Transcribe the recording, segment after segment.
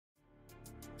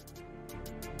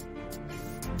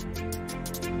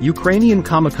Ukrainian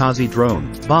Kamikaze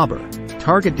drone, Beaver,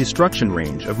 target destruction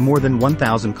range of more than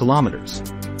 1,000 kilometers.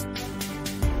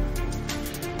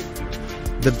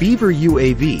 The Beaver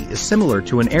UAV is similar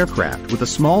to an aircraft with a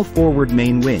small forward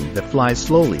main wing that flies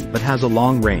slowly but has a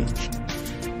long range.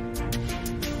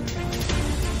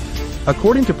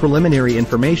 According to preliminary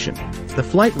information, the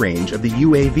flight range of the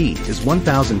UAV is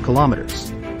 1,000 kilometers.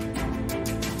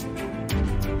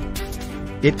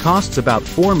 It costs about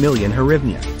 4 million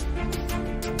hryvnia.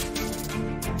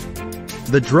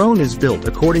 The drone is built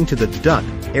according to the DUT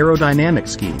aerodynamic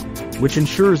scheme, which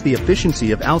ensures the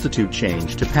efficiency of altitude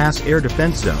change to pass air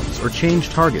defense zones or change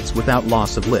targets without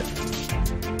loss of lift.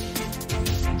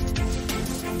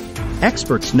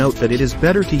 Experts note that it is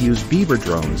better to use Beaver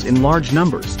drones in large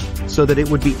numbers, so that it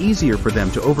would be easier for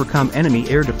them to overcome enemy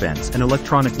air defense and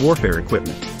electronic warfare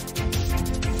equipment.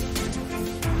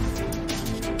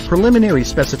 Preliminary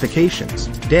specifications,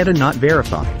 data not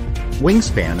verified.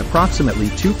 Wingspan approximately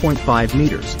 2.5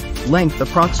 meters, length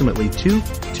approximately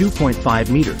 2.5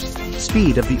 meters,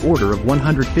 speed of the order of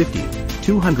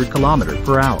 150-200 km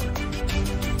per hour.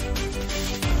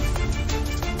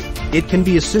 It can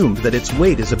be assumed that its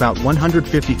weight is about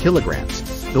 150 kilograms.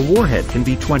 The warhead can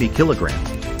be 20 kilograms.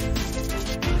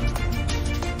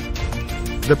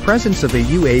 The presence of a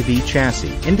UAV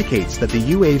chassis indicates that the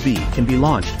UAV can be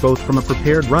launched both from a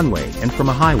prepared runway and from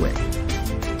a highway.